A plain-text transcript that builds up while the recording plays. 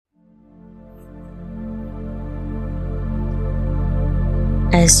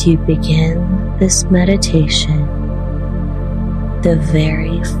As you begin this meditation, the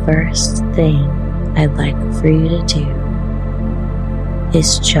very first thing I'd like for you to do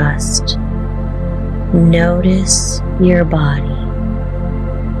is just notice your body.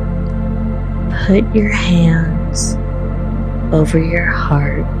 Put your hands over your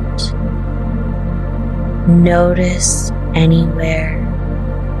heart. Notice anywhere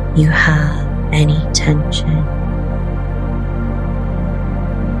you have any tension.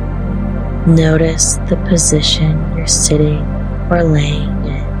 Notice the position you're sitting or laying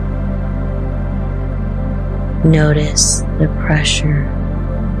in. Notice the pressure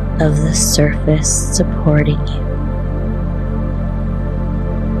of the surface supporting you.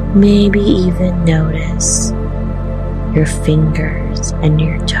 Maybe even notice your fingers and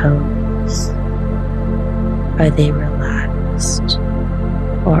your toes. Are they relaxed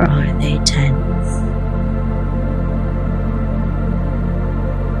or are they tense?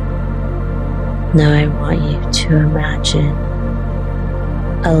 Now I want you to imagine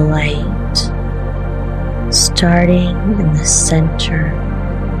a light starting in the center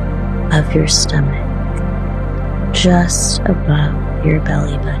of your stomach, just above your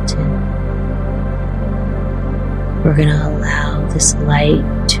belly button. We're going to allow this light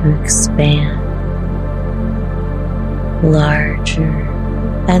to expand larger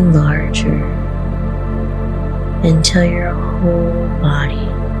and larger until your whole body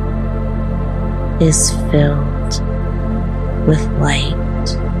is filled with light.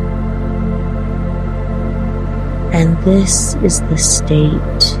 And this is the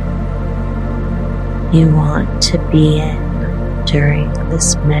state you want to be in during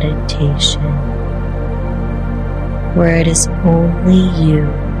this meditation, where it is only you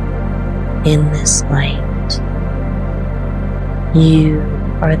in this light. You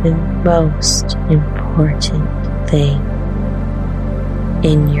are the most important thing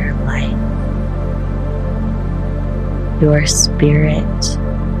in your life. Your spirit,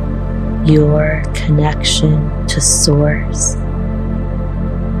 your connection to Source.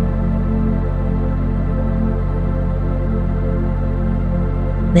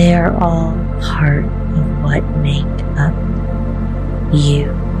 They are all part of what make up you.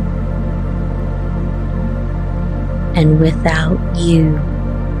 And without you,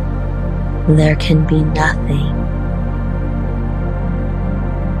 there can be nothing.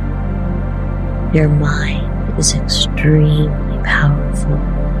 Your mind is extremely powerful.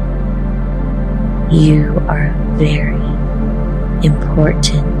 You are a very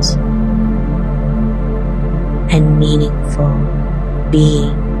important and meaningful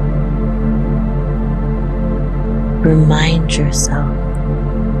being. Remind yourself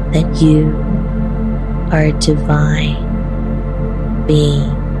that you are a divine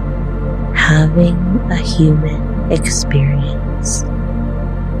being having a human experience.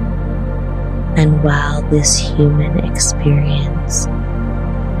 And while this human experience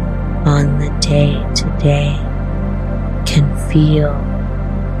on the day-to-day can feel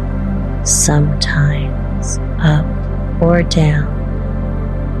sometimes up or down,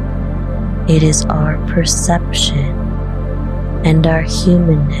 it is our perception and our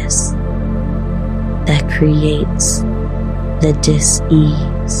humanness that creates the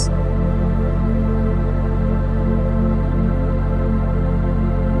dis-ease.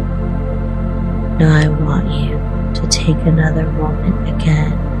 Now I want you to take another moment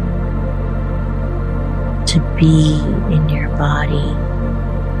again to be in your body,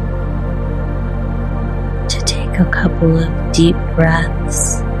 to take a couple of deep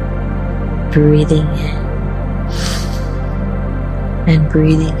breaths, breathing in and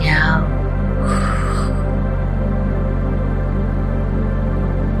breathing out.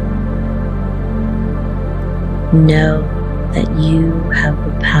 Know that you have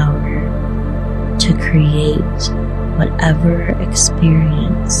the power to create whatever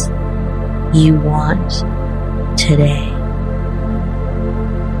experience you want today.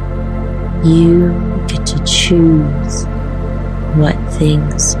 You get to choose what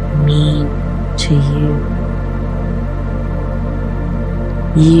things mean to you.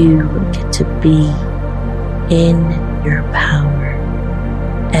 You get to be in your power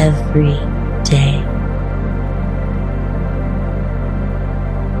every day.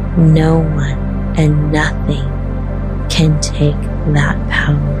 No one and nothing can take that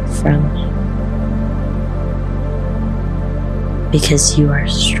power from you, because you are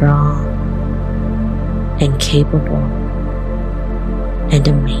strong and capable and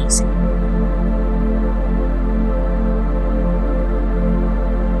amazing.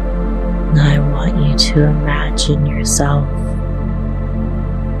 Now I want you to imagine yourself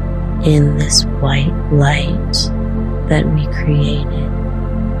in this white light that we created.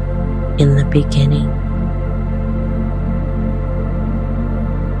 in the beginning.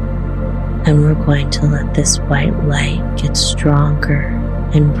 And we're going to let this white light get stronger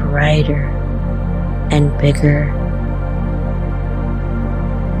and brighter and bigger,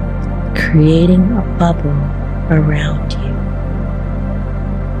 creating a bubble around you.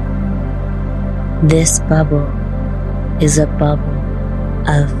 This bubble is a bubble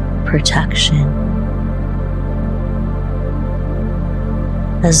of protection.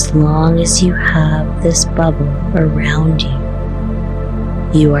 As long as you have this bubble around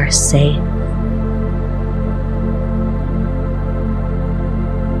you, you are safe.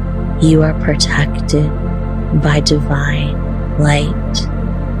 You are protected by divine light,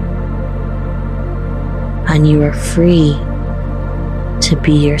 and you are free to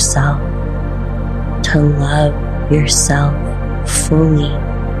be yourself, to love yourself fully,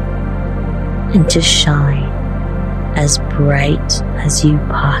 and to shine as bright as you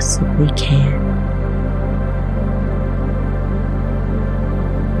possibly can.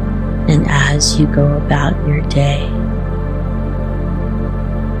 And as you go about your day,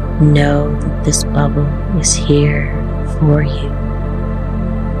 know that this bubble is here for you,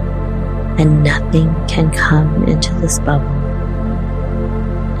 and nothing can come into this bubble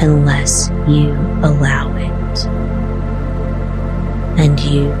unless you allow it. And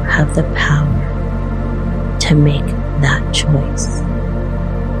you have the power to make that choice.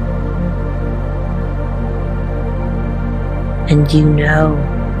 And you know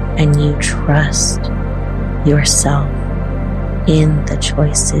and you trust yourself in the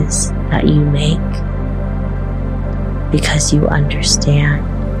choices that you make, because you understand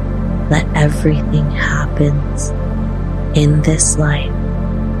that everything happens in this life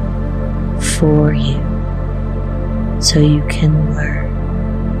for you, so you can learn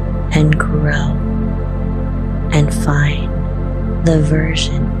and grow and find the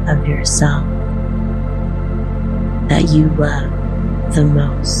version of yourself that you love the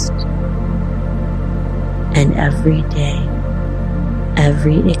most. And every day,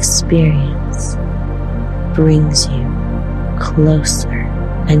 every experience brings you closer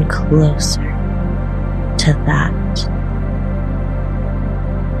and closer to that.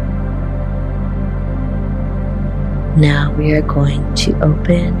 Now we are going to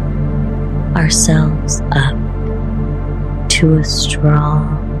open ourselves up to a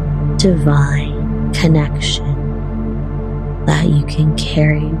strong divine connection that you can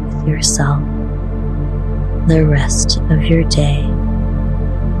carry with yourself the rest of your day.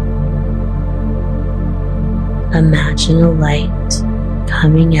 Imagine a light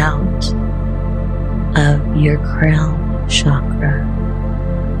coming out of your crown chakra.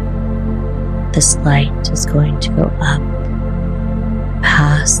 This light is going to go up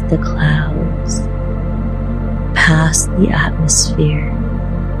past the clouds, past the atmosphere,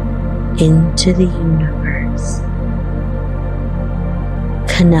 into the universe,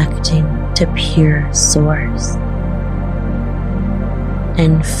 connecting to pure source,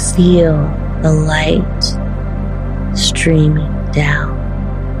 and feel the light streaming down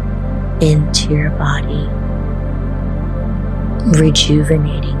into your body,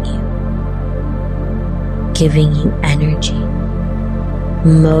 rejuvenating you, giving you energy,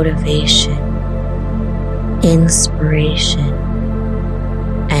 motivation, inspiration,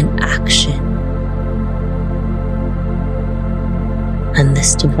 and action. And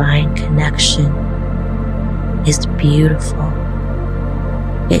this divine connection is beautiful.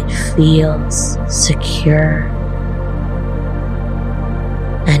 It feels secure,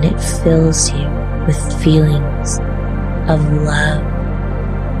 and it fills you with feelings of love,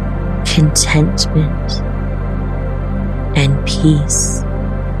 contentment, and peace.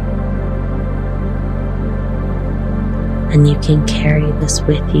 And you can carry this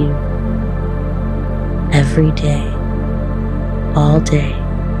with you every day, all day,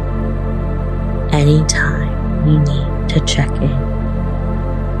 anytime you need to check in.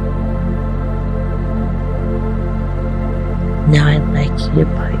 Now I'd like you to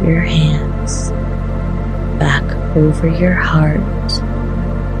put your hands back over your heart,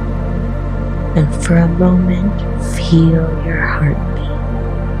 and for a moment feel your heartbeat.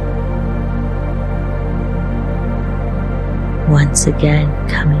 Once again,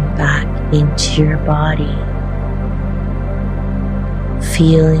 coming back into your body,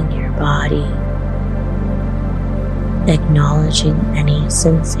 feeling your body, acknowledging any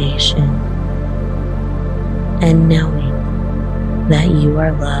sensation, and knowing that you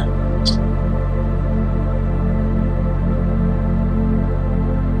are loved.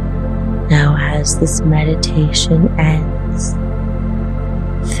 Now, as this meditation ends,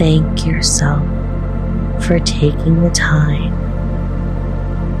 thank yourself for taking the time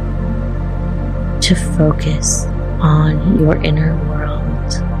to focus on your inner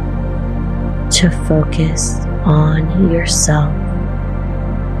world, to focus on yourself,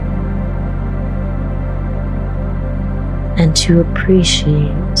 and to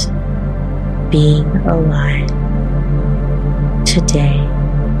appreciate being alive today.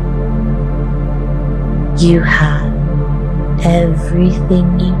 You have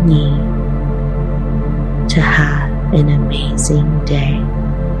everything you need to have an amazing day.